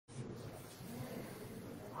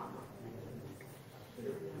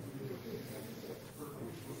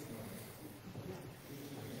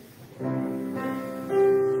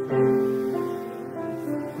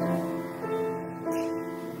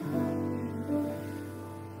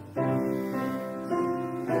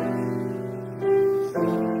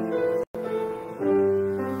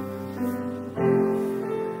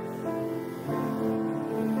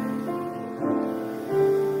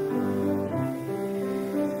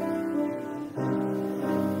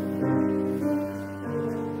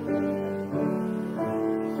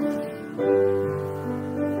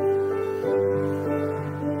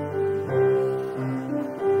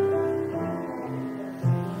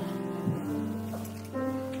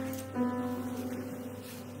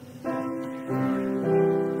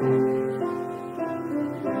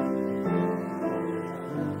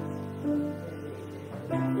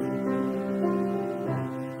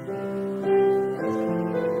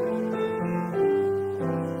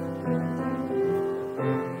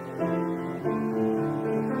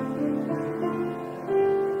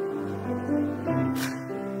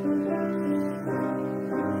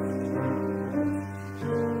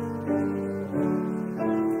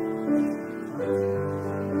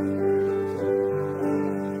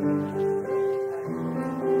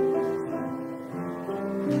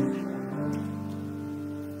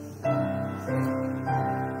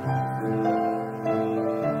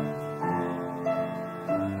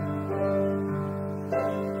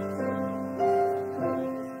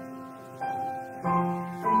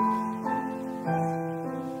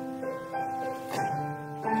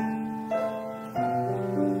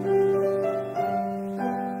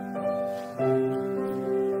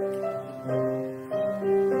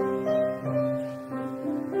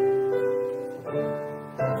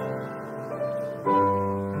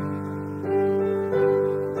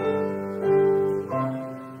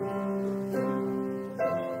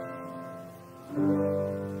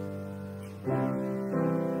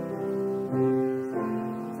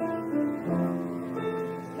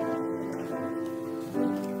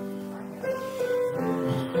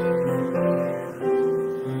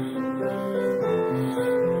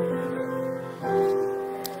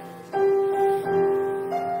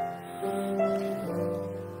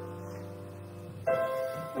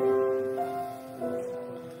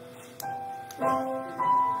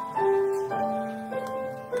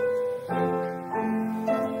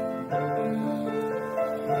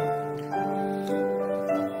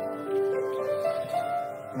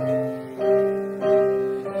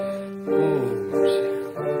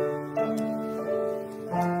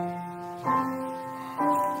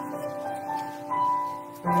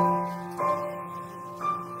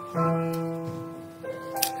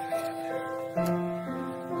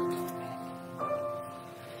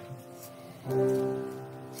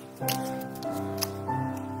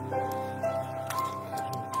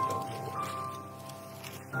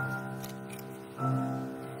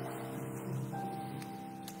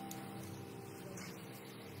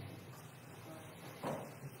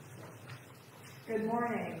Good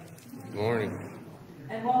morning. Good morning.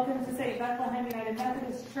 And welcome to St. Bethlehem United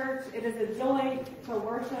Methodist Church. It is a joy to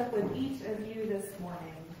worship with each of you this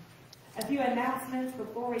morning. A few announcements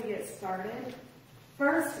before we get started.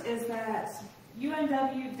 First is that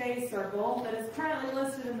UNW Day Circle, that is currently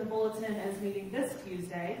listed in the bulletin as meeting this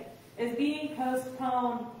Tuesday, is being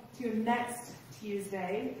postponed to next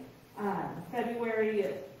Tuesday,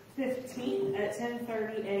 February 15th at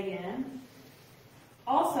 10:30 a.m.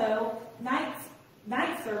 Also,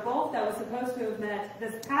 Night Circle, that was supposed to have met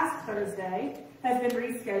this past Thursday, has been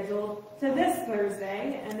rescheduled to this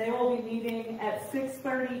Thursday, and they will be meeting at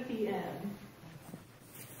 6:30 p.m.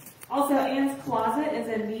 Also, Anne's Closet is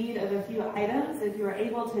in need of a few items. If you are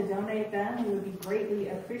able to donate them, we would be greatly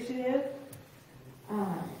appreciative.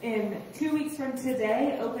 In 2 weeks from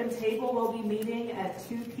today, Open Table will be meeting at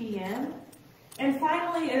 2 p.m. And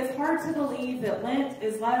finally, it is hard to believe that Lent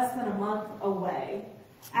is less than a month away.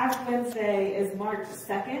 Ash Wednesday is March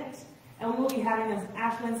 2nd, and we will be having an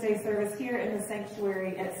Ash Wednesday service here in the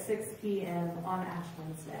sanctuary at 6 p.m. on Ash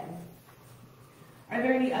Wednesday. Are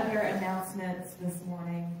there any other announcements this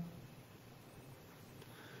morning?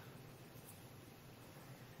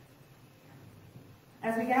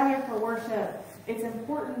 As we gather for worship, it's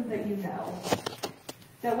important that you know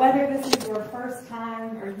that whether this is your first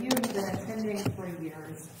time or you've been attending for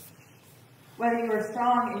years, whether you are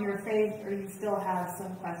strong in your faith or you still have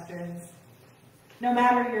some questions, no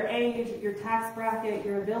matter your age, your tax bracket,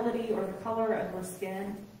 your ability, or the color of your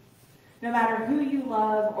skin, no matter who you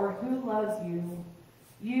love or who loves you,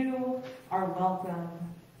 you are welcome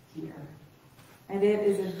here. And it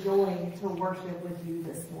is a joy to worship with you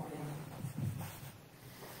this morning.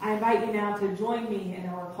 I invite you now to join me in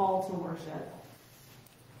our call to worship.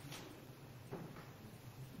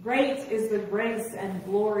 Great is the grace and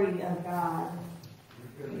glory of God.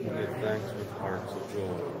 We give thanks with hearts of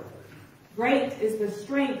joy. Great is the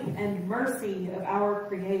strength and mercy of our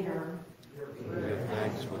Creator. We give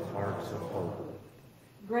thanks with hearts of hope.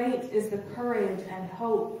 Great is the courage and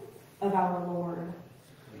hope of our Lord.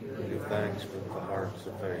 We give thanks with the hearts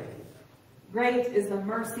of faith. Great is the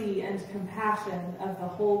mercy and compassion of the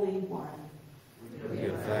Holy One. We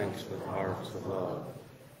give thanks with hearts of love.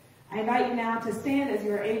 I invite you now to stand as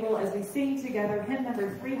you are able as we sing together hymn number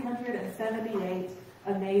 378,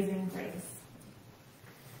 Amazing Grace.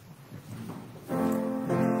 Oh,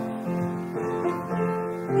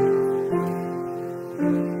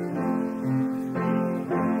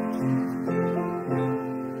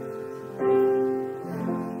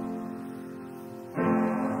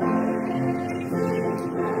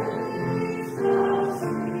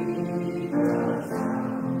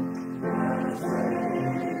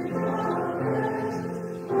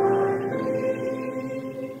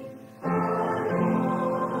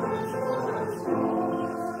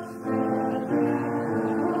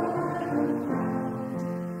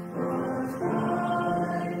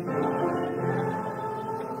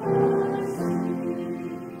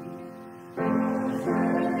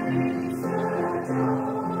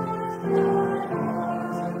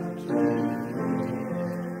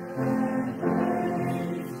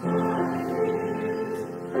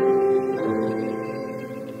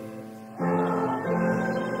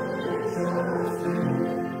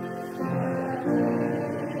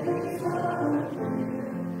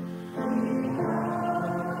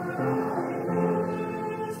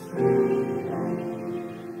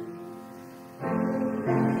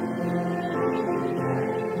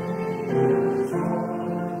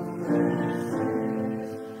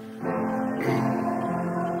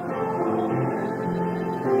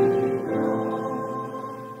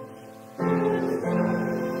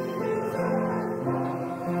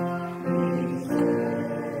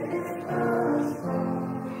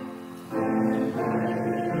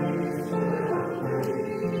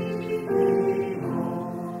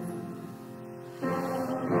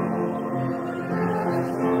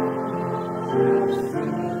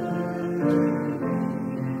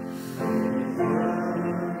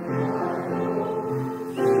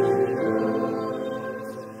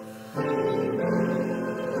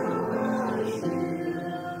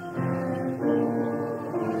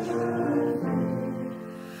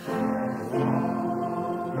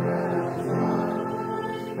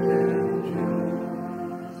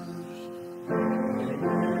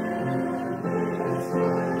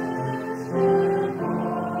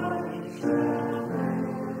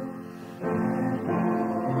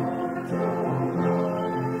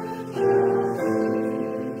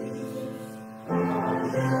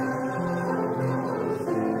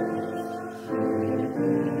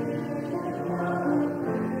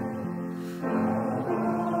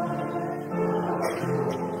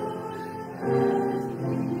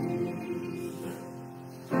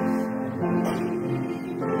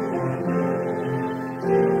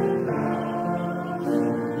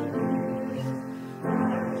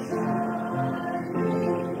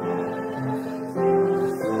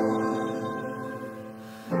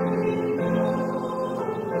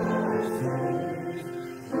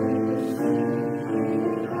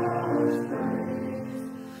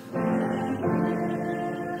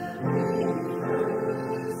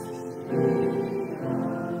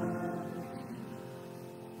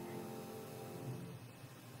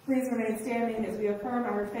 remain standing as we affirm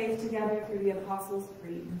our faith together through the Apostles'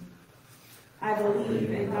 Creed. I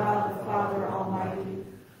believe in God the Father Almighty,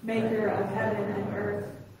 maker of heaven and earth,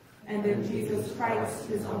 and in Jesus Christ,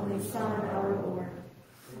 his only Son, our Lord,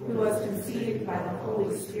 who was conceived by the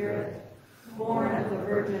Holy Spirit, born of the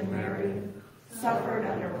Virgin Mary, suffered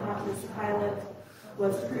under Pontius Pilate,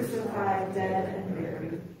 was crucified, dead, and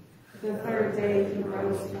buried. The third day he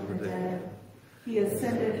rose from the dead. He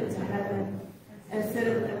ascended into heaven, and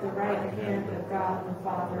sitteth at the right hand of God the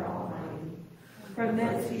Father Almighty. From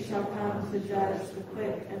thence he shall come to judge the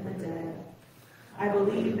quick and the dead. I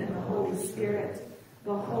believe in the Holy Spirit,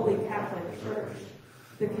 the Holy Catholic Church,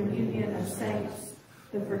 the communion of saints,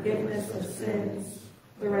 the forgiveness of sins,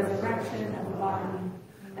 the resurrection of the body,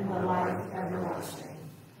 and the life everlasting.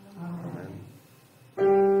 Amen.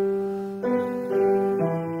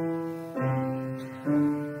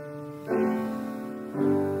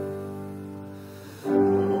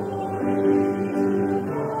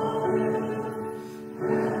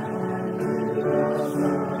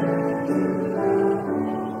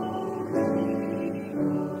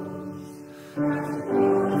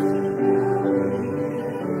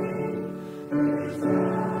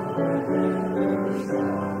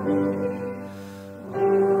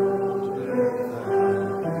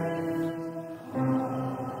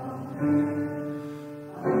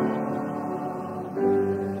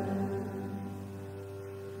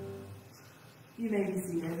 You may be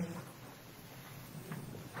seated.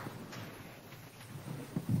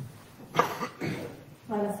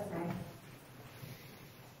 Let us pray.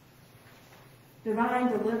 Divine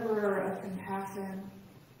deliverer of compassion,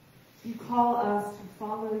 you call us to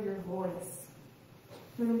follow your voice.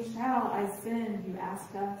 Whom shall I send, you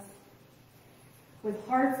ask us? With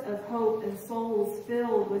hearts of hope and souls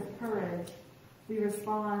filled with courage, we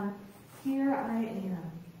respond, here I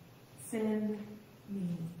am, send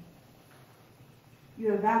me.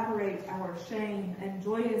 You evaporate our shame and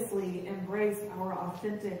joyously embrace our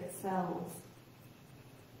authentic selves.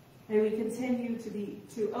 May we continue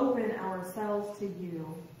to open ourselves to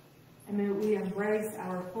you, and may we embrace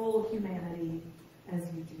our full humanity as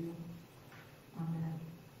you do. Amen.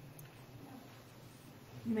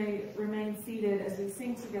 You may remain seated as we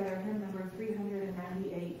sing together hymn number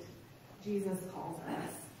 398, Jesus Calls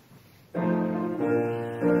Us.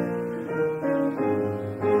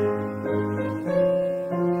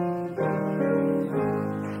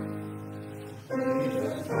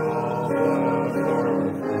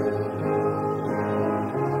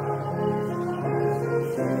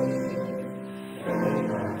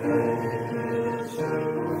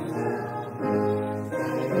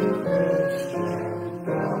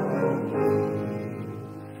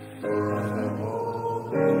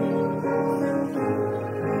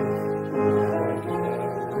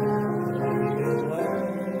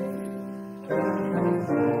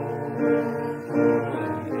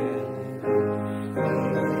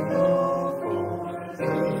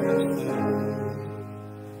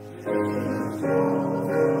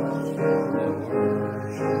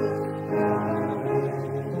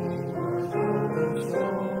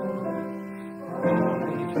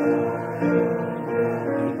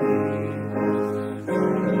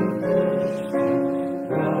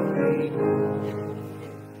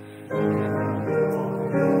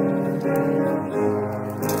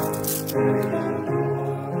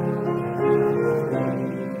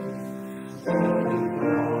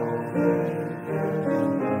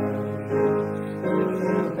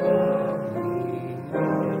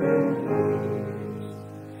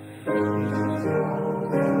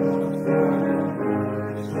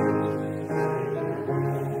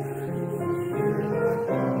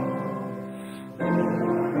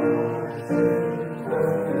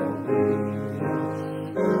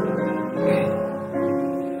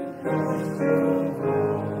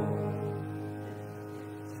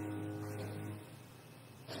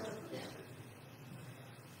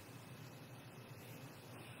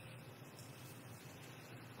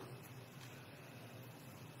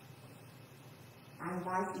 I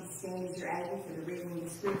invite you to stand as you're able for the reading of the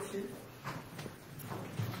scripture.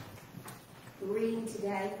 We're reading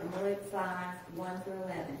today from Luke 5, 1 through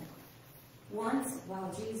 11. Once,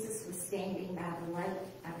 while Jesus was standing by the lake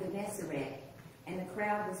of Gennesaret, and the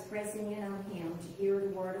crowd was pressing in on him to hear the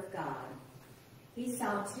word of God, he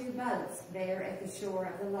saw two boats there at the shore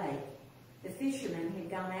of the lake. The fishermen had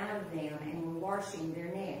gone out of them and were washing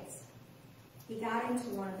their nets. He got into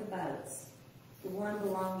one of the boats, the one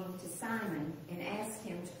belonging to Simon, and asked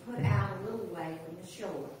him to put out a little way from the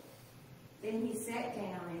shore. Then he sat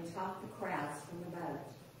down and taught the crowds from the boat.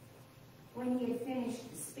 When he had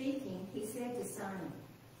finished speaking, he said to Simon,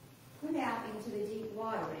 Put out into the deep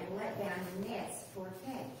water and let down your nets for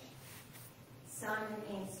a catch. Simon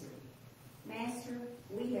answered, Master,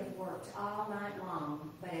 we have worked all night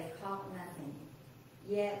long, but have caught nothing.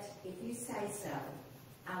 Yet, if you say so,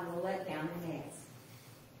 I will let down the nets.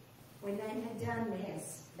 When they had done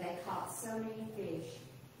this, they caught so many fish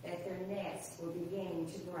that their nets were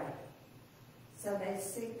beginning to break. So they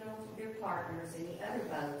signaled their partners in the other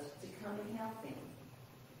boat to come and help them.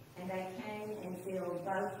 And they came and filled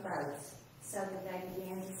both boats so that they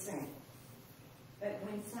began to sink. But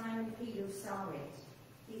when Simon Peter saw it,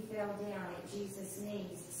 he fell down at Jesus'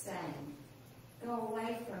 knees, saying, Go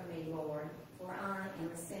away from me, Lord, for I am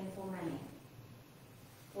a sinful man.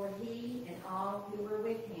 For he and all who were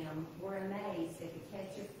with him were amazed at the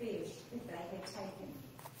catch of fish that they had taken.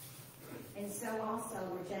 And so also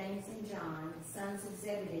were James and John, sons of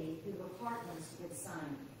Zebedee, who were partners with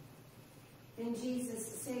Simon. Then Jesus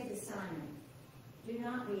said to Simon, Do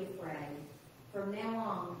not be afraid. From now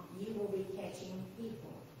on you will be catching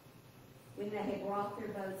people. When they had brought their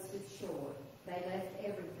boats to shore, they left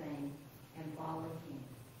everything and followed him.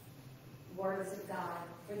 Words of God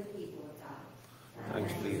for the people of God.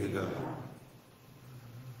 Thanks be to God.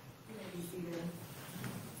 You may be seated.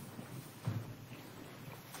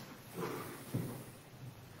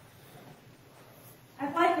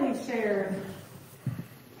 I've likely shared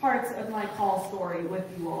parts of my call story with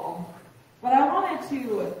you all, but I wanted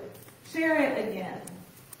to share it again.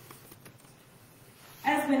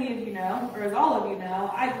 As many of you know, or as all of you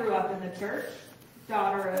know, I grew up in the church,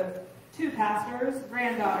 daughter of 2 pastors,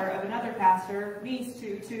 granddaughter of another pastor, niece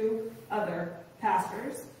to 2 other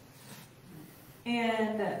pastors.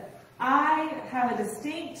 And I have a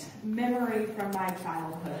distinct memory from my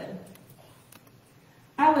childhood.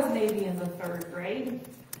 I was maybe in the 3rd grade,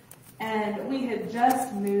 and we had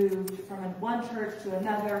just moved from one church to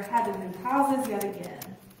another, had to move houses yet again.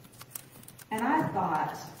 And I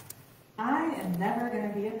thought, I am never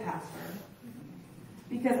going to be a pastor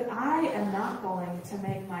because I am not going to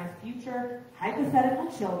make my future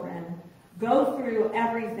hypothetical children go through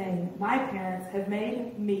everything my parents have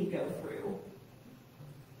made me go through.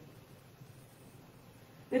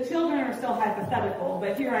 The children are still hypothetical,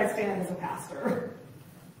 but here I stand as a pastor.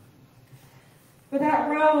 But that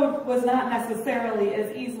road was not necessarily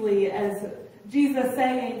as easily as Jesus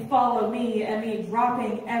saying, follow me, and me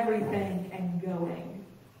dropping everything and going.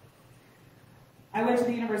 I went to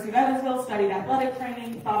the University of Evansville, studied athletic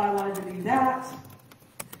training, thought I wanted to do that.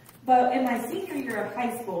 But in my senior year of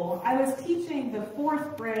high school, I was teaching the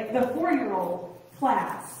 4-year-old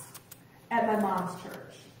class at my mom's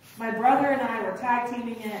church. My brother and I were tag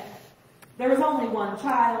teaming it. There was only one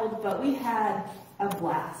child, but we had a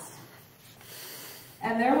blast.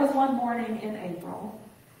 And there was one morning in April,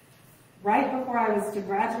 right before I was to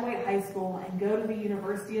graduate high school and go to the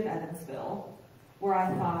University of Evansville, where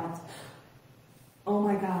I thought, oh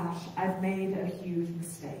my gosh, I've made a huge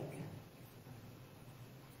mistake.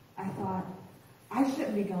 I thought, I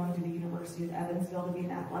shouldn't be going to the University of Evansville to be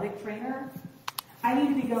an athletic trainer. I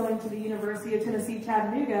need to be going to the University of Tennessee,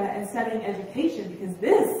 Chattanooga and studying education because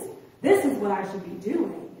this is what I should be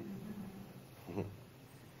doing.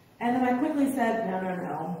 And then I quickly said,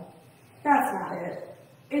 no, that's not it.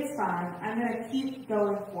 It's fine. I'm going to keep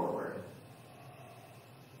going forward.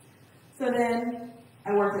 So then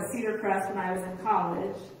I worked at Cedar Crest when I was in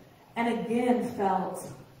college and again felt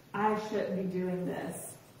I shouldn't be doing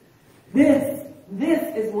this.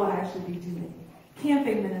 This is what I should be doing.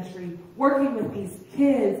 Camping ministry, working with these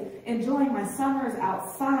kids, enjoying my summers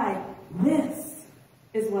outside. This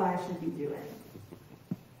is what I should be doing.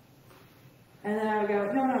 And then I would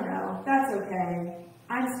go, no, that's okay.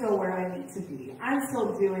 I'm still where I need to be. I'm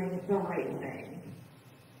still doing the right thing.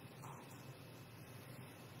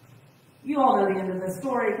 You all know the end of the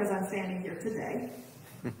story because I'm standing here today.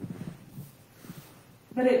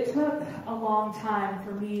 But it took a long time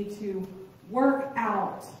for me to work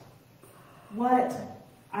out what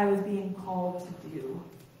I was being called to do.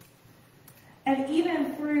 And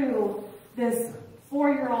even through this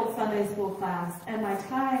 4-year-old Sunday school class and my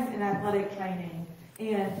time in athletic training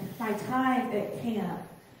and my time at camp,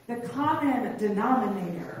 the common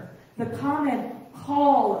denominator, the common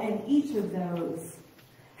call in each of those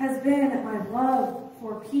has been my love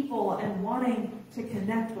for people and wanting to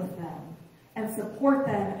connect with them and support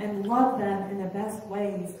them and love them in the best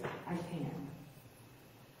ways I can.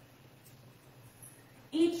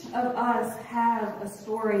 Each of us have a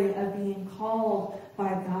story of being called by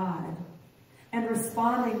God and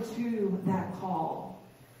responding to that call.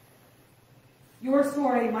 Your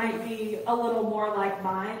story might be a little more like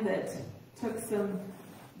mine that took some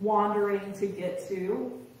wandering to get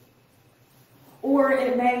to. Or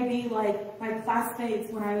it may be like my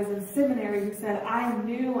classmates when I was in seminary who said, I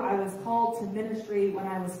knew I was called to ministry when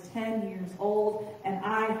I was 10 years old, and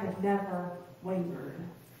I have never wavered.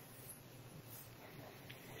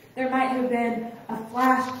 There might have been a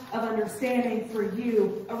flash of understanding for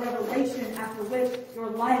you, a revelation after which your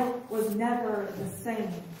life was never the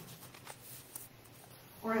same.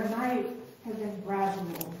 Or it might have been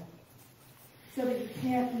gradual, so that you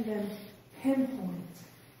can't even pinpoint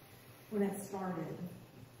when it started.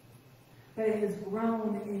 But it has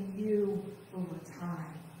grown in you over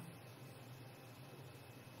time.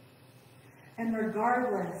 And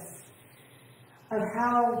regardless of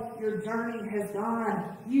how your journey has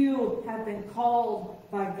gone, you have been called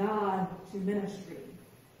by God to ministry.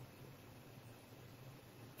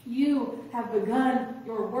 You have begun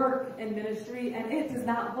your work in ministry, and it does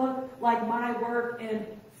not look like my work in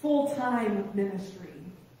full-time ministry.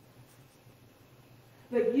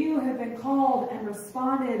 But you have been called and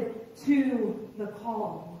responded to the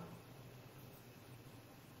call.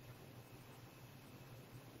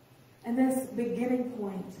 And this beginning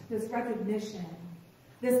point, this recognition,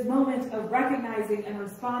 this moment of recognizing and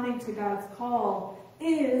responding to God's call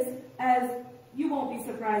is, as you won't be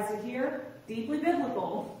surprised to hear, deeply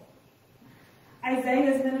biblical.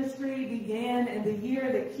 Isaiah's ministry began in the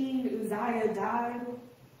year that King Uzziah died.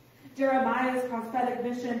 Jeremiah's prophetic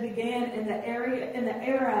mission began in the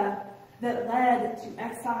era that led to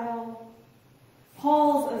exile.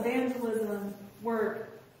 Paul's evangelism work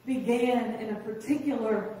began in a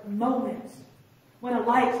particular moment when a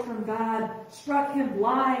light from God struck him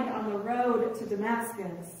blind on the road to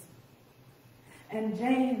Damascus. And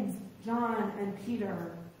James, John, and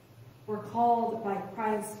Peter were called by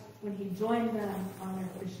Christ when he joined them on their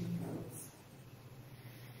fishing boats.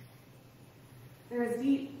 There is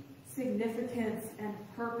deep significance and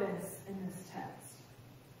purpose in this text.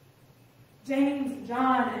 James,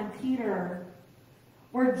 John, and Peter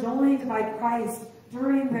were joined by Christ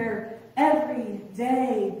during their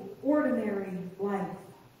everyday, ordinary life.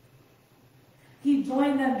 He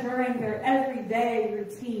joined them during their everyday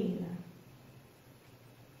routine.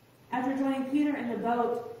 After joining Peter in the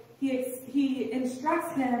boat, he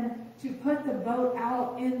instructs him to put the boat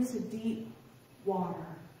out into deep water.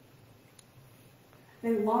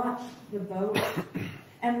 They launch the boat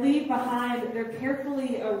and leave behind their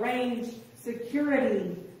carefully arranged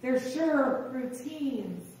security, their sure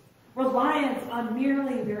routines, reliance on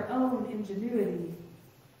merely their own ingenuity.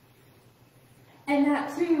 And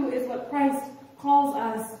that too is what Christ calls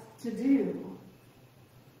us to do.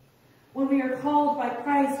 When we are called by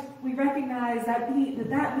Christ, we recognize that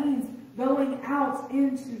means going out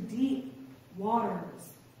into deep waters.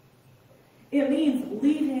 It means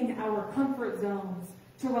leaving our comfort zones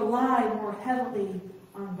to rely more heavily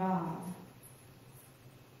on God.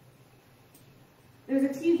 There's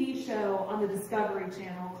a TV show on the Discovery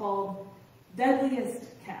Channel called Deadliest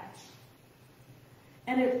Catch.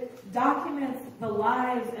 And it documents the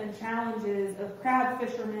lives and challenges of crab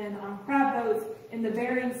fishermen on crab boats in the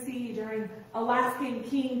Bering Sea during Alaskan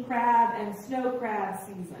king crab and snow crab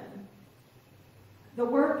season. The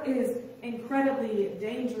work is incredibly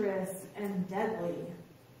dangerous and deadly.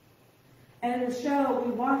 And in the show,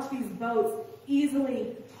 we watch these boats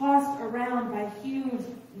easily tossed around by huge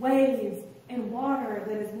waves in water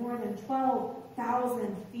that is more than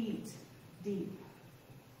 12,000 feet deep.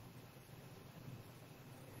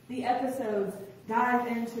 The episodes dive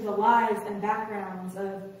into the lives and backgrounds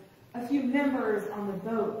of a few members on the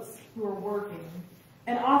boats who are working,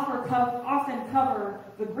 and often cover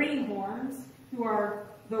the greenhorns, who are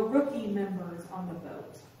the rookie members on the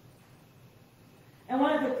boat. And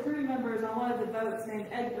one of the crew members on one of the boats, named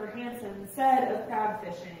Edgar Hansen, said of crab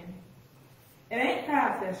fishing, "It ain't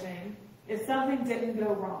crab fishing if something didn't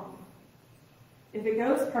go wrong. If it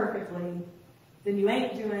goes perfectly, then you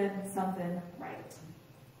ain't doing something right."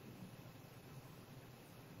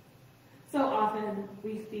 So often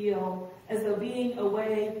we feel as though being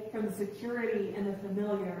away from the security and the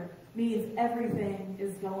familiar means everything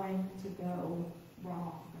is going to go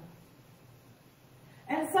wrong.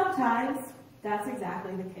 And sometimes that's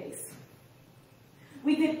exactly the case.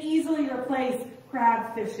 We could easily replace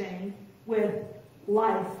crab fishing with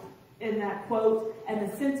life in that quote, and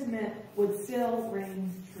the sentiment would still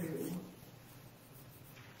ring true.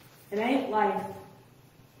 It ain't life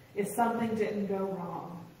if something didn't go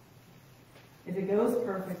wrong. If it goes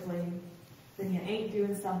perfectly, then you ain't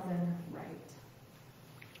doing something right.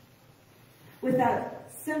 With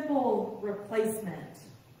that simple replacement,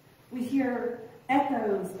 we hear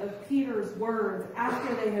echoes of Peter's words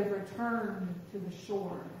after they have returned to the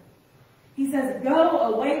shore. He says,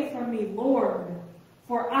 "Go away from me, Lord,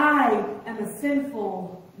 for I am a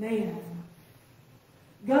sinful man.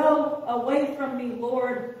 Go away from me,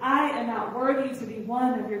 Lord. I am not worthy to be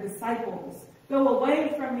one of your disciples. Go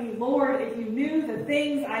away from me, Lord. If you knew the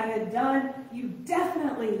things I had done, you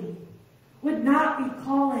definitely would not be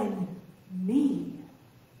calling me.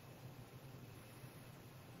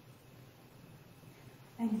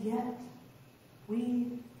 And yet,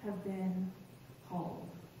 we have been called.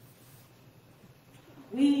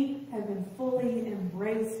 We have been fully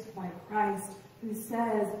embraced by Christ, who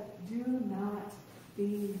says, do not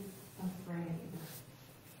be afraid.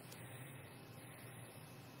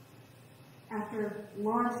 After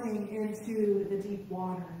launching into the deep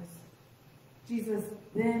waters, Jesus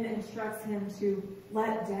then instructs him to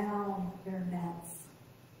let down their nets.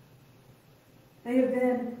 They have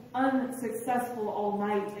been unsuccessful all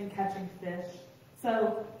night in catching fish,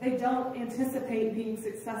 so they don't anticipate being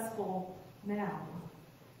successful now.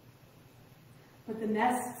 But the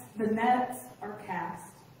nets are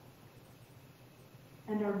cast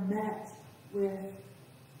and are met with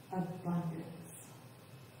abundance.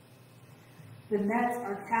 The nets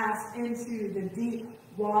are cast into the deep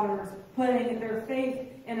waters, putting their faith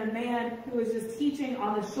in a man who is just teaching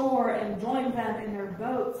on the shore and joined them in their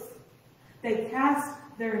boats. They cast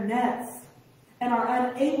their nets and are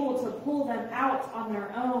unable to pull them out on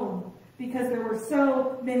their own because there were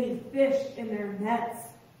so many fish in their nets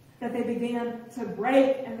that they began to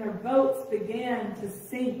break and their boats began to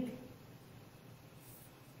sink.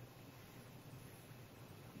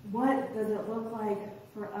 What does it look like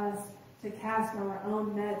for us to cast our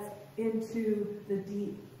own nets into the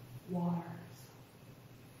deep waters?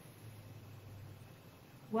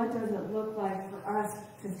 What does it look like for us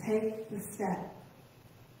to take the step?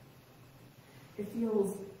 It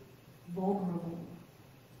feels vulnerable.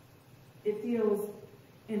 It feels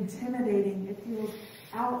intimidating. It feels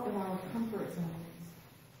out of our comfort zones.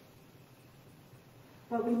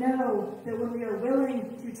 But we know that when we are willing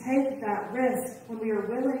to take that risk, when we are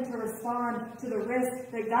willing to respond to the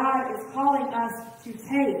risk that God is calling us to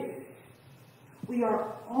take, we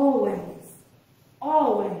are always,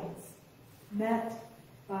 always met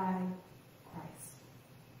by Christ.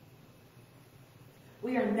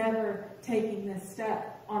 We are never taking this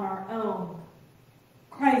step on our own.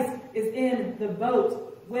 Christ is in the boat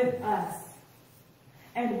with us,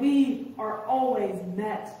 and we are always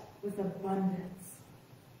met with abundance.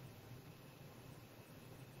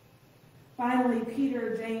 Finally,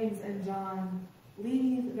 Peter, James, and John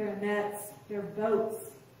leave their nets, their boats,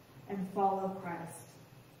 and follow Christ.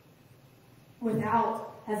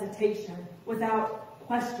 Without hesitation, without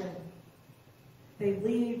question, they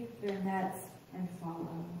leave their nets and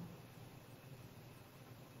follow.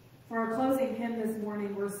 For our closing hymn this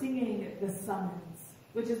morning, we're singing The Summons,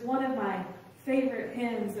 which is one of my favorite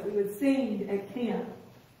hymns that we would sing at camp.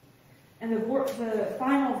 And the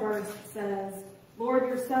final verse says, Lord,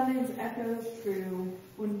 your summons echoes true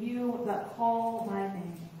when you but call my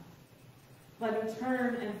name. Let me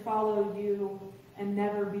turn and follow you and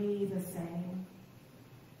never be the same.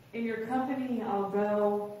 In your company I'll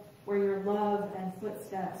go where your love and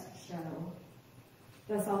footsteps show.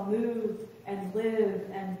 Thus I'll move and live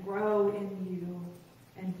and grow in you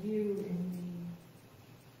and you in me.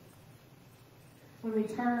 When we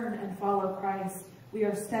turn and follow Christ, we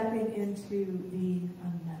are stepping into the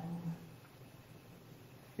unknown.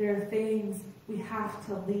 There are things we have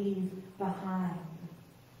to leave behind,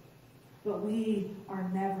 but we are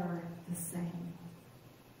never the same.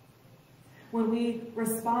 When we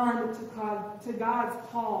respond to God's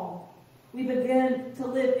call, we begin to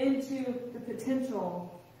live into the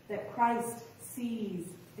potential that Christ sees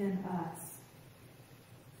in us.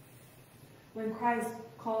 When Christ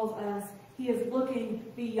calls us, he is looking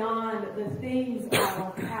beyond the things of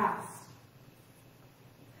our past.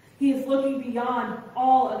 He is looking beyond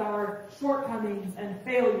all of our shortcomings and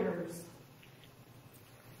failures.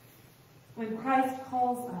 When Christ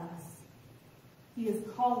calls us, he is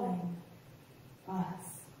calling us.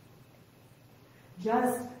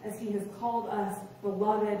 Just as he has called us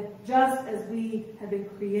beloved, just as we have been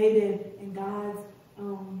created in God's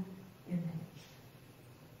own image.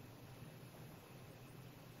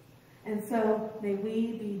 And so may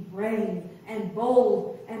we be brave and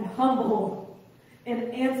bold and humble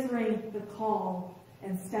in answering the call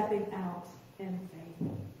and stepping out in faith.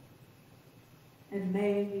 And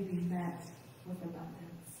may we be met with abundance.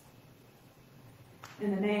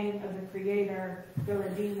 In the name of the Creator, the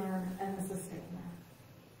Redeemer, and the Sustainer.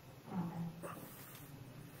 Amen.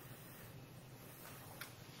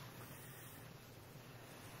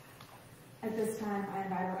 At this time, I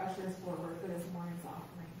invite our ushers forward for this morning's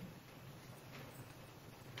offering.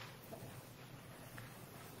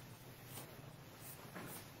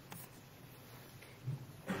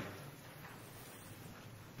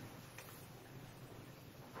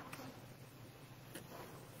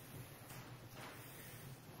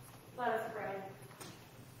 Let us pray.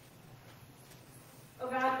 Oh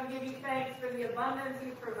God, we give you thanks for the abundance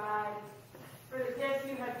you provide, for the gifts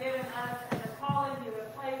you have given us, and the calling you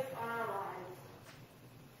have placed on our lives.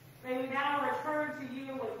 May we now return to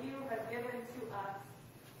you what you have given to us,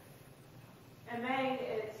 and may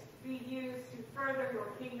it be used to further your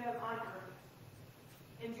kingdom on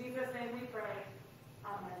earth. In Jesus' name we pray.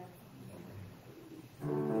 Amen.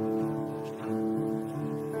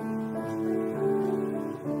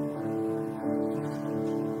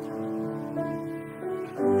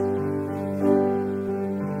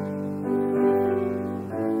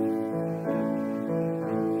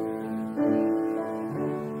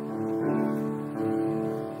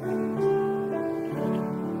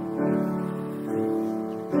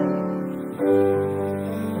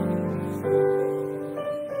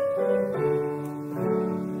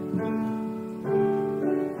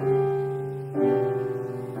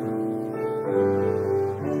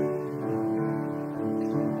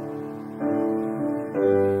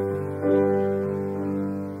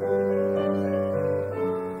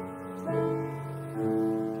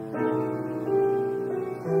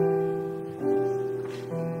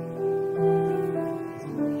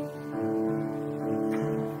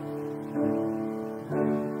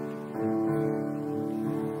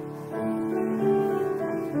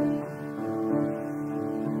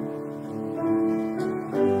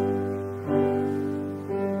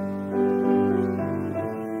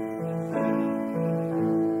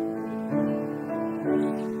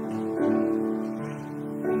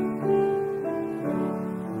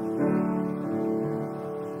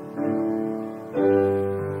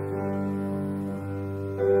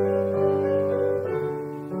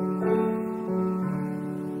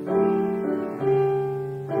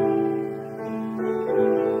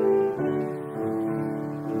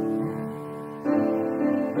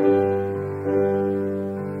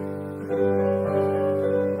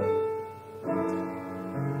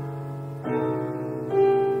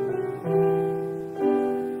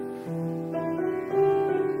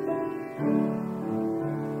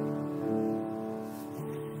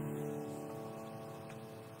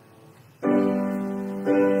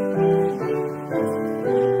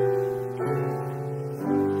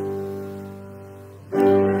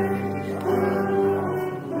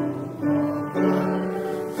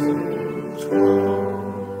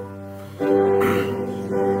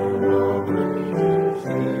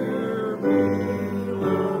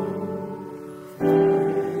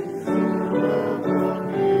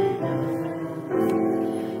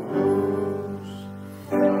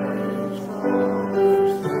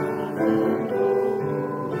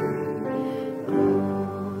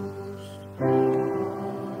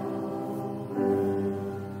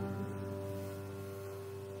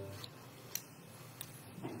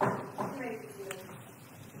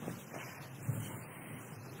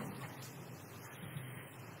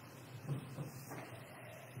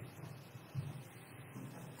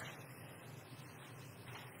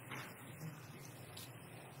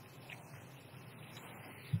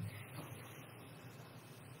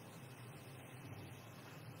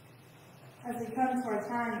 As we come to our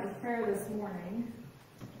time of prayer this morning,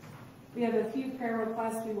 we have a few prayer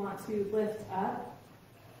requests we want to lift up.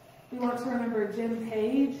 We want to remember Jim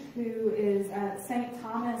Page, who is at St.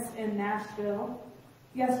 Thomas in Nashville.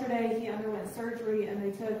 Yesterday, he underwent surgery, and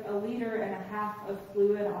they took 1.5 liters of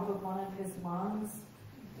fluid off of one of his lungs.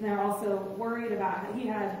 And they're also worried about, he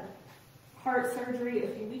had heart surgery a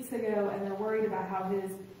few weeks ago, and they're worried about how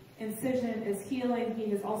his incision is healing. He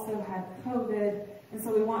has also had COVID, and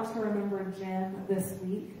so we want to remember Jim this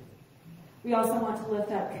week. We also want to lift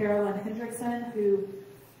up Carolyn Hendrickson, who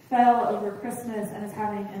fell over Christmas and is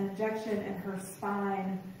having an injection in her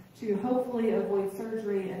spine to hopefully avoid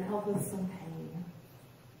surgery and help with some pain.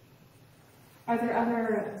 Are there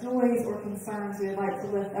other joys or concerns we would like to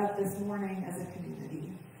lift up this morning as a community?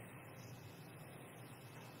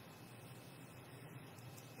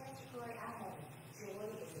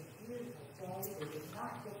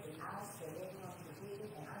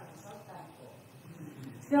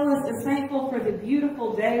 Phyllis is thankful for the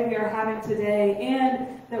beautiful day we are having today,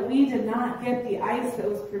 and that we did not get the ice that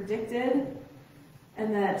was predicted,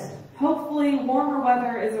 and that hopefully warmer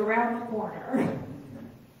weather is around the corner.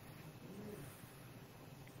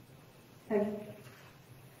 Peggy?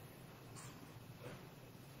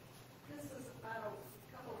 This is about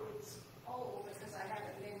a couple weeks old because I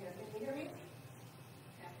haven't been here. Can you hear me?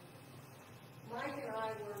 Okay. Mike and I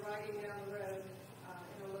were riding down the road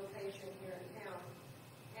in a location here in town,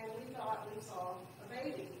 and we thought we saw a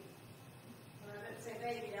baby. When I didn't say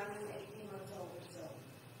baby, I mean 18 months old or so.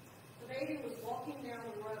 The baby was walking down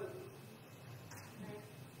the road. Okay.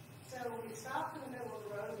 So so we stopped in the middle of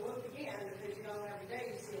the road and looked again, because you don't every day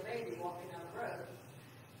you see a baby walking down the road.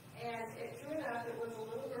 And true enough, it was a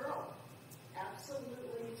little girl.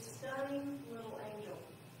 Absolutely stunning little angel.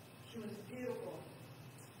 She was beautiful.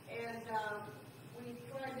 And we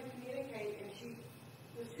tried to communicate, and she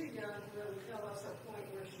was too young to really tell us a point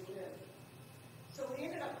where she lived. So we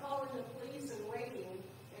ended up calling the police and waiting,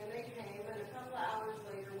 and they came, and a couple of hours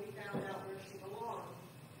later we found out where she belonged.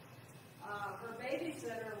 Her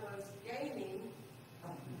babysitter was gaming,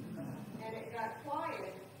 and it got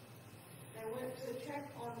quiet. They went to check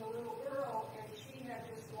on the little girl, and she had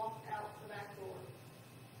just walked out the back door.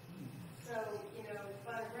 So,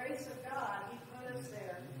 by the grace of God, He put us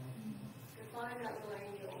there to find that little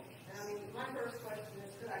angel. And I mean, my first question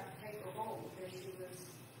is, could I take her home? Because she was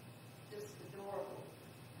just adorable.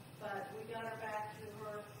 But we got her back to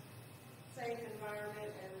her safe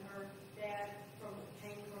environment, and her dad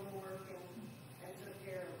came from work and took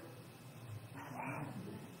care of her.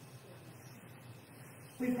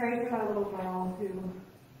 We pray for that little girl who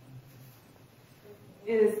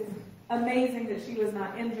is amazing that she was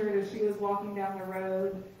not injured as she was walking down the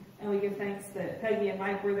road. And we give thanks that Peggy and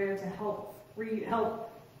Mike were there to help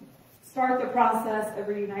start the process of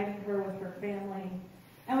reuniting her with her family.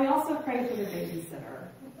 And we also pray for the babysitter.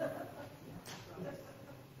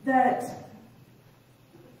 That,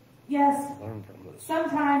 yes,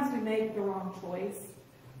 sometimes we make the wrong choice.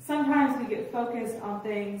 Sometimes we get focused on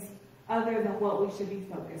things other than what we should be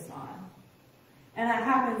focused on. And that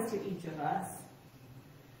happens to each of us.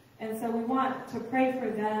 And so we want to pray for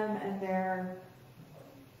them and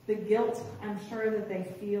the guilt, I'm sure, that they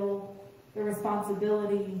feel, the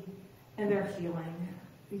responsibility, and their healing.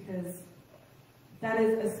 Because that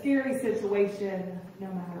is a scary situation no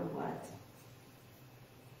matter what.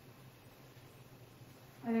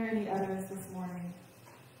 Are there any others this morning?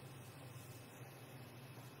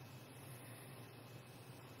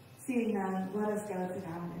 Seeing none, let us go to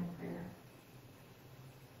God in prayer.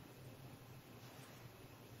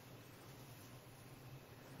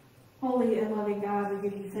 Holy and loving God, we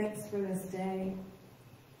give you thanks for this day,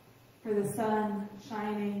 for the sun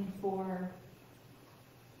shining, for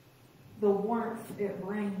the warmth it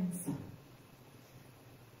brings.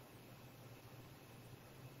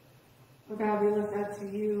 Oh God, we lift up to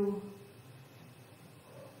you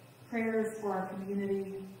prayers for our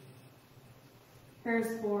community,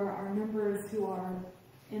 prayers for our members who are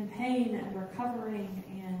in pain and recovering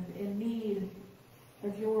and in need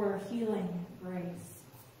of your healing grace.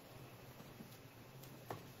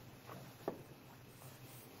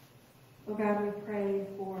 Oh God, we pray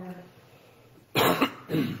for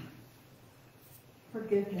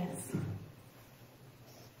forgiveness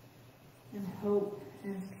and hope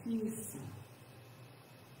and peace.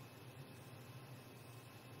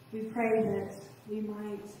 We pray that we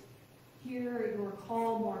might hear your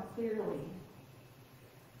call more clearly.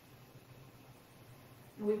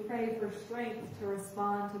 And we pray for strength to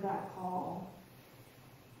respond to that call.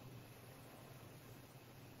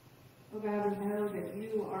 Oh God, we know that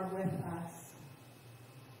you are with us.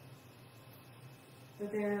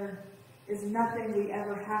 That there is nothing we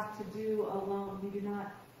ever have to do alone. We do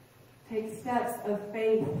not take steps of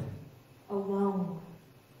faith alone.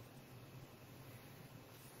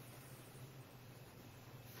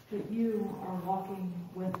 That you are walking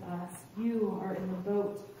with us. You are in the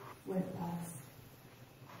boat with us.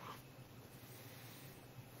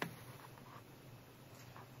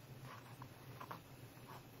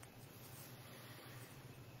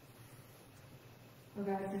 Oh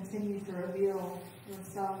God, continue to reveal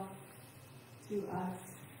yourself to us,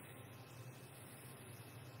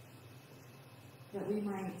 that we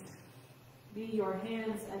might be your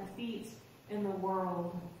hands and feet in the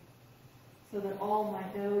world, so that all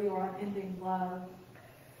might know your unending love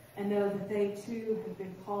and know that they too have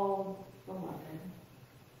been called beloved.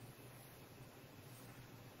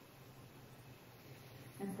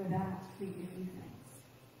 And for that, we give you thanks.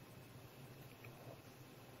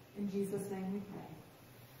 In Jesus' name we pray.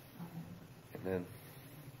 Amen. Amen.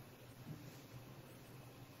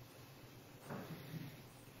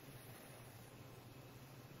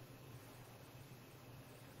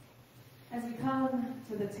 As we come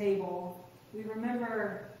to the table, we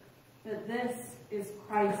remember that this is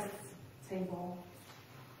Christ's table.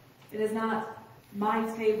 It is not my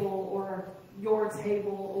table or your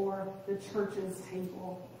table or the church's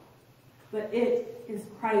table, but it is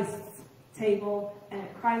Christ's table, and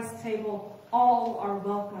at Christ's table, all are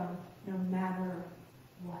welcome, no matter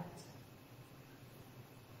what.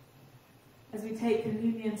 As we take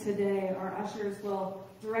communion today, our ushers will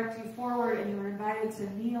direct you forward, and you are invited to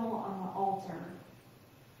kneel on the altar.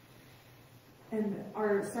 And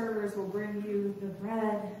our servers will bring you the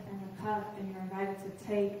bread and the cup, and you're invited to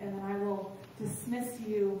take, and then I will dismiss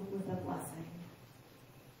you with a blessing.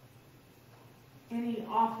 Any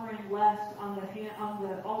offering left on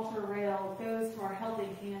the altar rail goes to our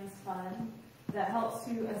Helping Hands Fund that helps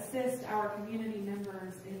to assist our community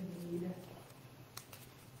members in need.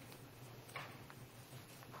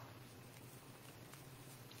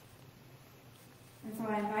 And so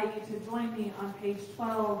I invite you to join me on page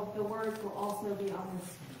 12. The words will also be on the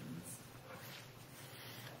screens.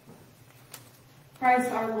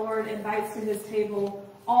 Christ our Lord invites to his table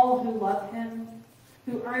all who love him,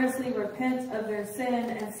 who earnestly repent of their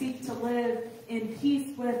sin and seek to live in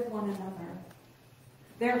peace with one another.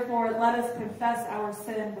 Therefore, let us confess our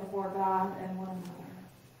sin before God and one another.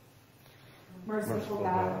 Merciful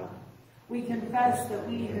God, we confess that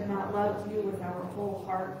we have not loved you with our whole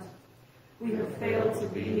heart. We have failed to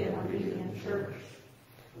be an obedient church.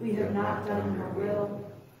 We have not done your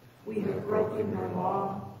will. We have broken your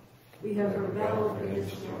law. We have rebelled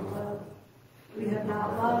against your love. We have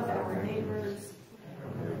not loved our neighbors.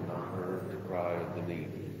 We have not heard the cry of the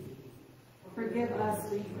needy. Forgive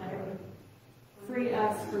us, we pray. Free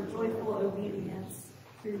us for joyful obedience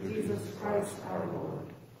through Jesus Christ our Lord.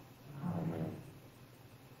 Amen.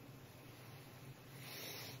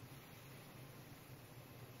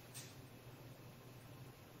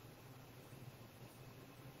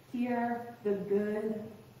 Hear the good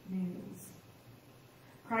news.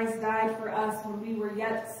 Christ died for us when we were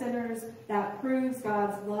yet sinners. That proves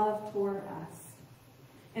God's love toward us.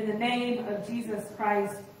 In the name of Jesus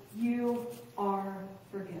Christ, you are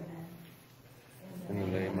forgiven. In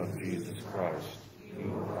the name of Jesus Christ,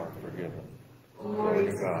 you are forgiven. Glory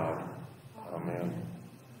to God. Amen.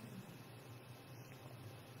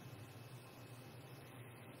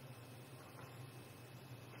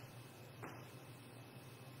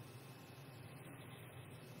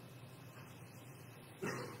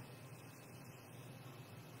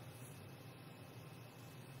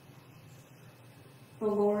 The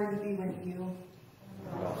Lord be with you.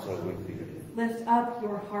 And also with you. Lift up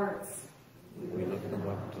your hearts. We lift them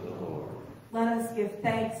up to the Lord. Let us give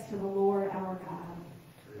thanks to the Lord our God.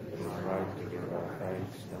 It is right to give our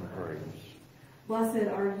thanks and praise. Blessed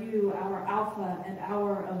are you, our Alpha and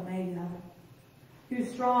our Omega,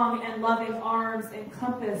 whose strong and loving arms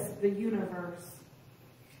encompass the universe.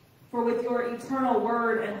 For with your eternal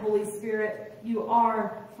word and Holy Spirit, you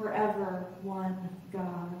are forever one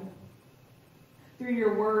God. Through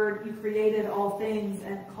your word, you created all things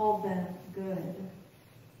and called them good.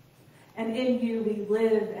 And in you we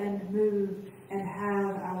live and move and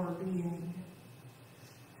have our being.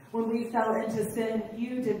 When we fell into sin,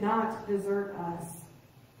 you did not desert us.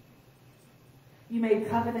 You made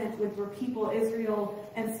covenant with your people Israel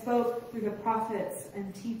and spoke through the prophets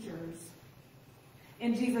and teachers.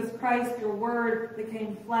 In Jesus Christ, your word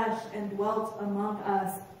became flesh and dwelt among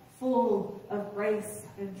us, full of grace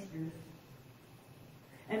and truth.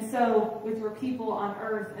 And so, with your people on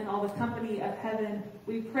earth and all the company of heaven,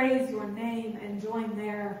 we praise your name and join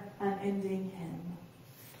their unending hymn.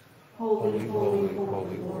 Holy, holy,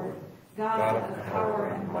 holy Lord, God of power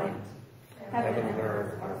and might, heaven and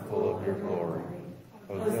earth are full of your glory.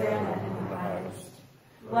 Hosanna in the highest.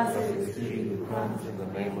 Blessed is he who comes in the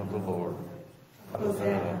name of the Lord.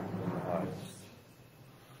 Hosanna in the highest.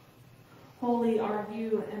 Holy are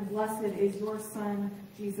you, and blessed is your Son,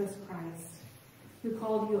 Jesus Christ, who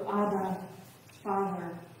called you Abba,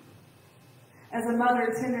 Father. As a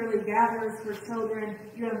mother tenderly gathers her children,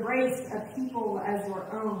 you embraced a people as your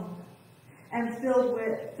own, and filled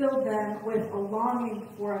them with a longing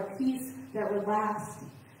for a peace that would last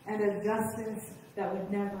and a justice that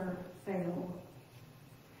would never fail.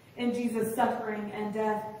 In Jesus' suffering and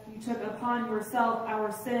death, you took upon yourself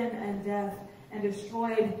our sin and death and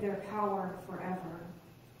destroyed their power forever.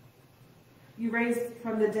 You raised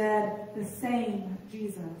from the dead the same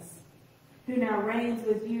Jesus, who now reigns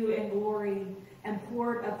with you in glory and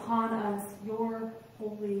poured upon us your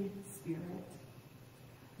Holy Spirit,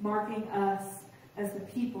 marking us as the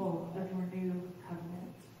people of your new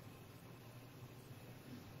covenant.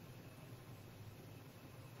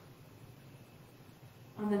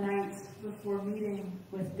 On the night before meeting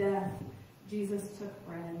with death, Jesus took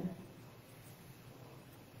bread,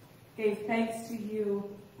 gave thanks to you,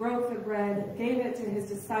 broke the bread, gave it to his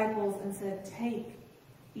disciples, and said, "Take,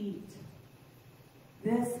 eat.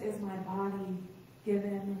 This is my body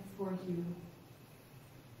given for you.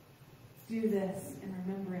 Do this in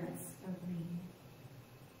remembrance of me."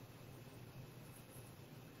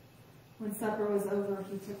 When supper was over,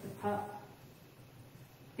 he took the cup,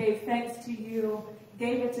 gave thanks to you,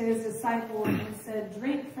 gave it to his disciples, and said,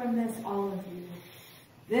 "Drink from this, all of you.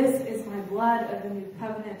 This is my blood of the new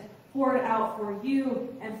covenant, poured out for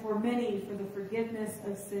you and for many for the forgiveness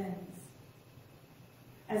of sins.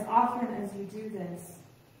 As often as you do this,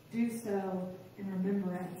 do so in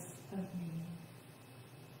remembrance of me.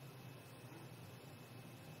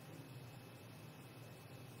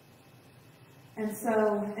 And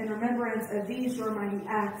so, in remembrance of these your mighty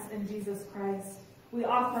acts in Jesus Christ, we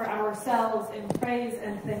offer ourselves in praise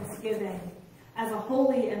and thanksgiving as a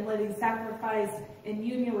holy and living sacrifice in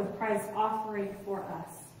union with Christ's offering for us,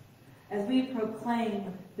 as we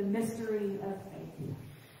proclaim the mystery of faith.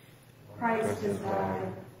 Christ has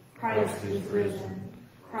died, Christ is risen,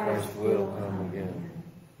 Christ will come again.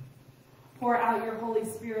 Pour out your Holy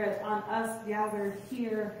Spirit on us gathered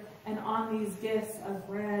here and on these gifts of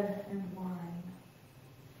bread and wine,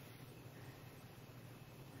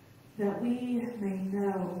 that we may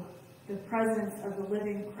know the presence of the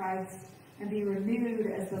living Christ and be renewed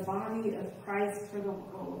as the body of Christ for the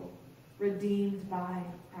world, redeemed by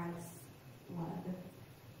Christ's blood.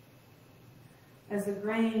 As the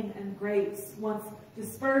grain and grapes, once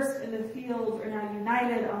dispersed in the field, are now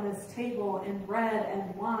united on this table in bread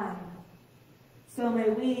and wine, so may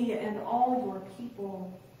we and all your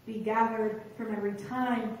people be gathered from every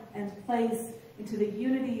time and place into the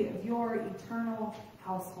unity of your eternal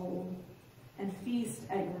household and feast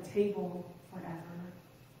at your table forever.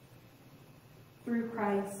 Through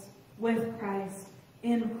Christ, with Christ,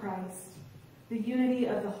 in Christ, the unity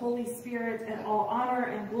of the Holy Spirit and all honor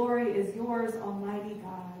and glory is yours, Almighty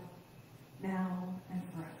God, now and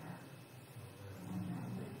forever.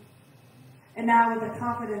 Amen. And now, with the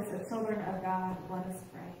confidence of children of God, let us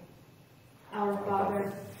pray. Our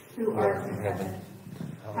Father, who art in heaven,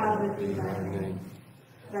 hallowed be thy name.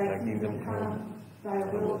 Thy kingdom come, thy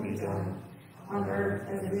will be done, on earth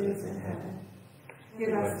as it is in heaven.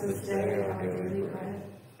 Give us this day our daily bread,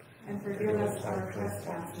 and forgive us our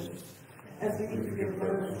trespasses, as we forgive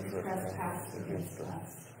those who trespass against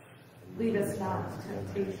us. Lead us not into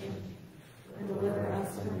temptation, and deliver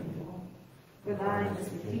us from evil. For thine is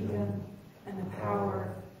the kingdom, and the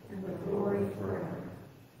power, and the glory forever.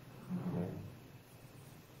 Amen.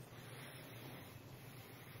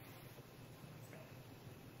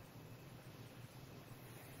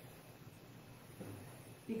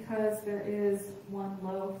 Because there is one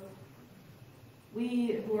loaf,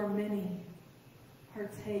 we who are many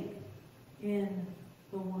partake in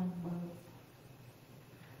the one loaf.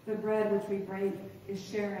 The bread which we break is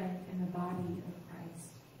sharing in the body of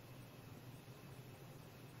Christ.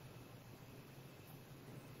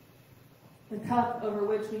 The cup over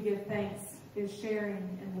which we give thanks is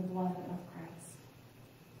sharing in the blood of Christ.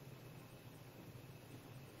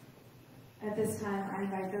 At this time, I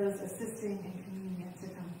invite those assisting in communion to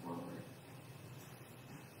come forward.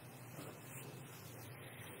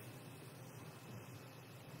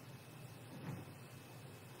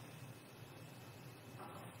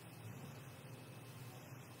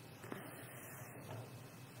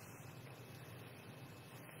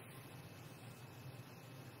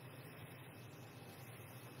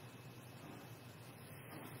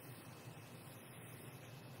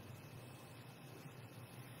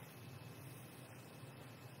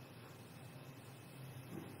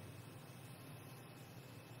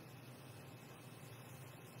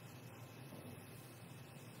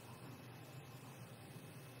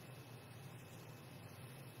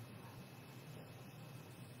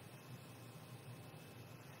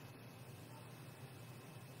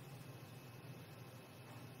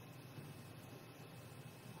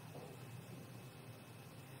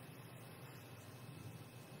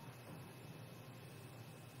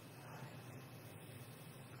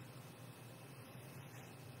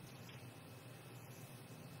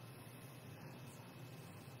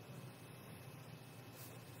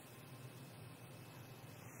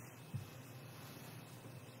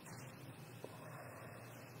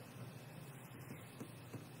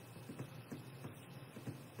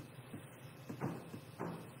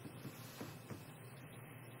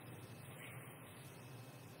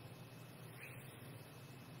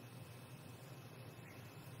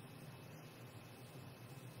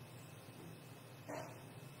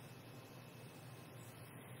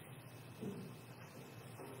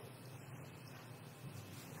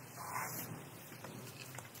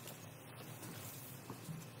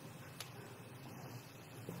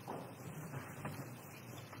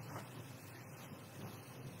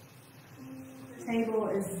 The table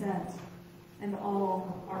is set, and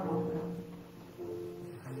all are welcome.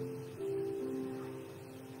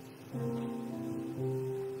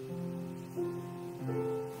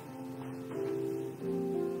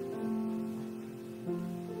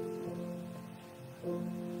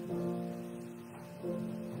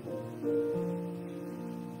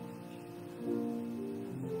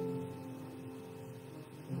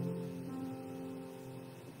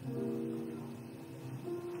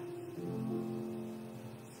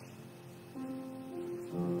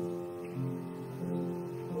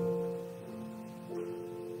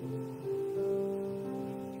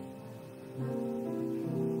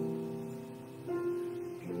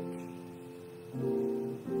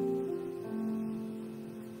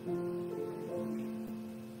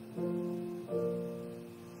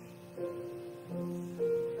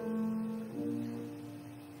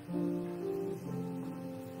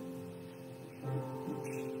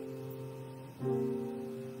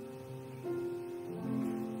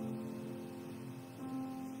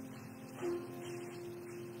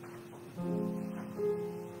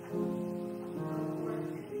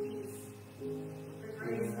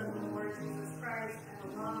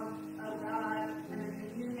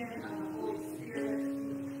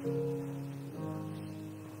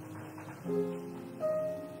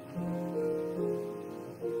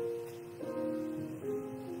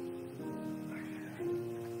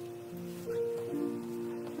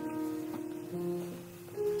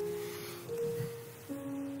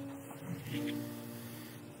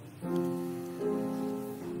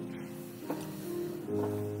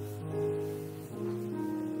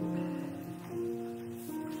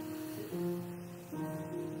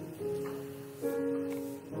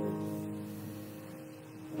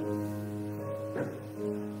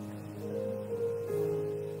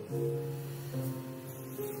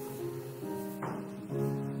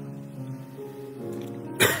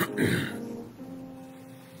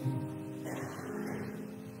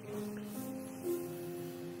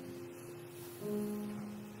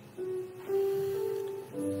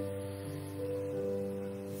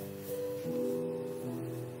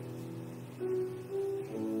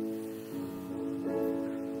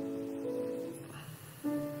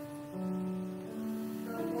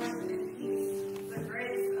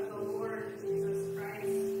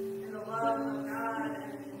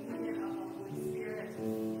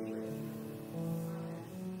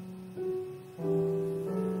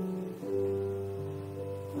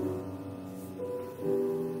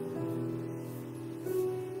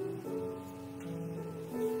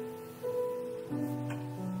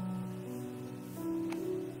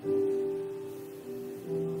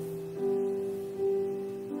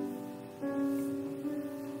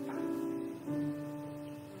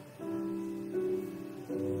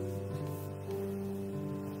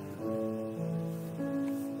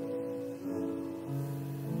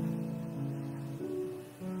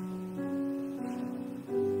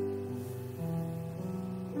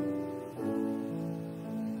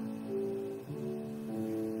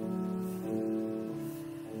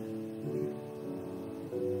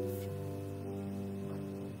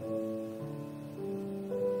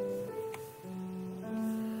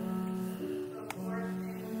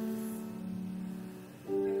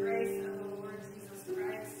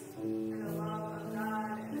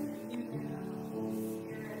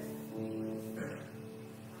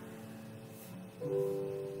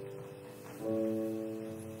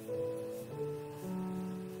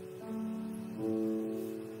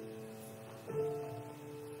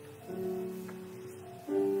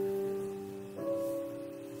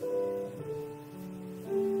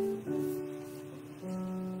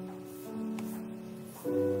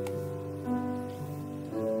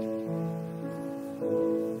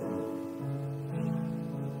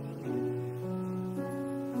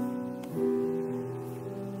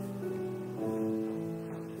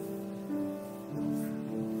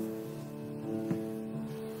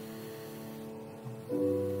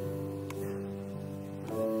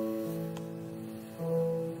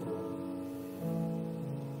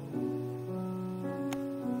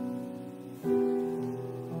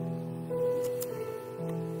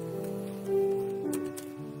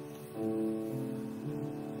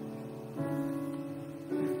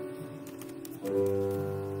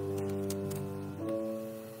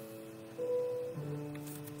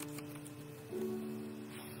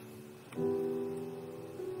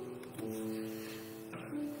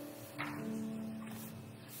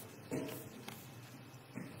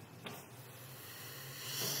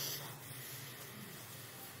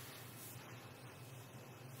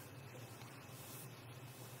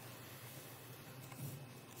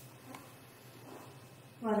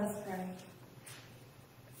 Let us pray.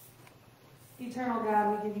 Eternal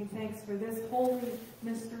God, we give you thanks for this holy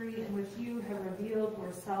mystery in which you have revealed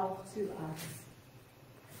yourself to us.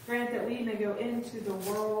 Grant that we may go into the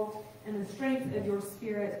world in the strength of your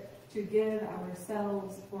Spirit to give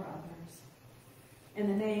ourselves for others. In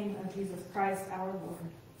the name of Jesus Christ our Lord.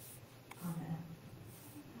 Amen.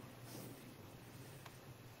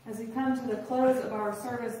 As we come to the close of our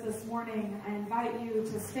service this morning, I invite you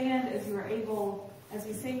to stand as you are able as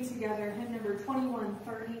we sing together hymn number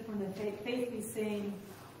 2130 from the Faith We Sing,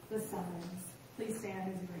 The Summons. Please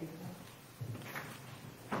stand as you're able.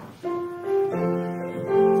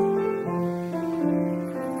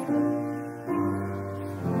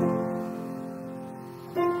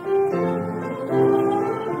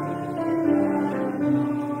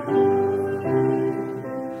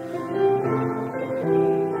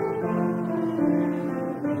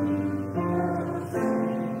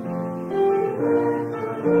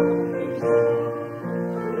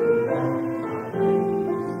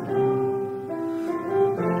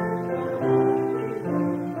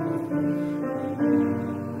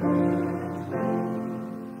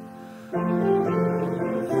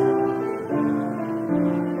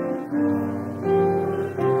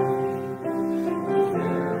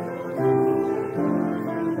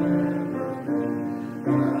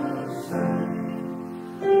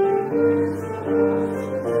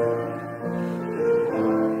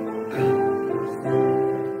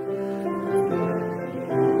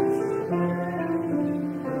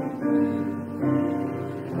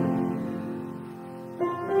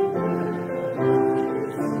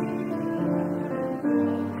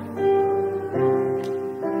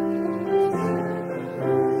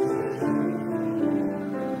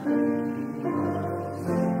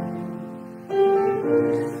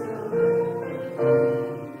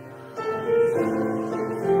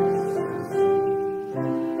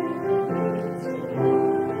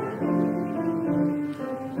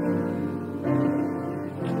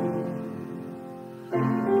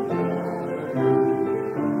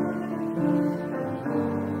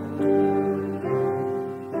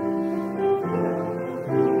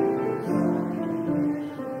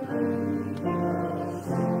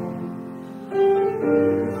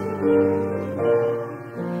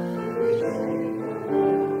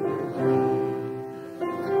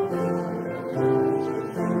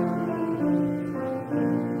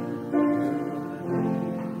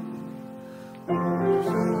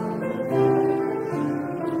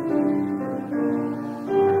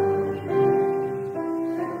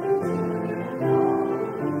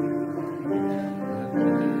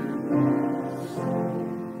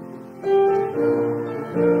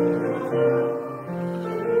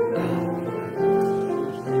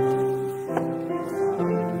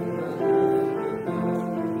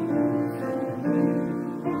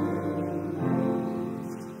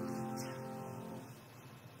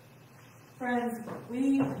 Friends,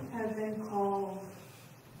 we have been called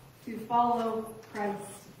to follow Christ.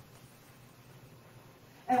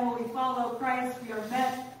 And when we follow Christ, we are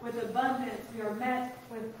met with abundance, we are met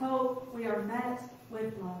with hope, we are met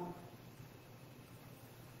with love.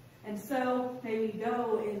 And so may we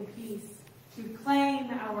go in peace to claim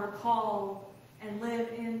our call and live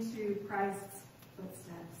into Christ's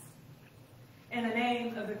footsteps. In the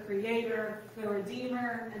name of the Creator, the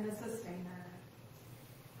Redeemer, and the Sustainer.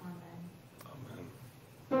 Amen.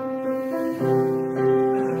 Amen.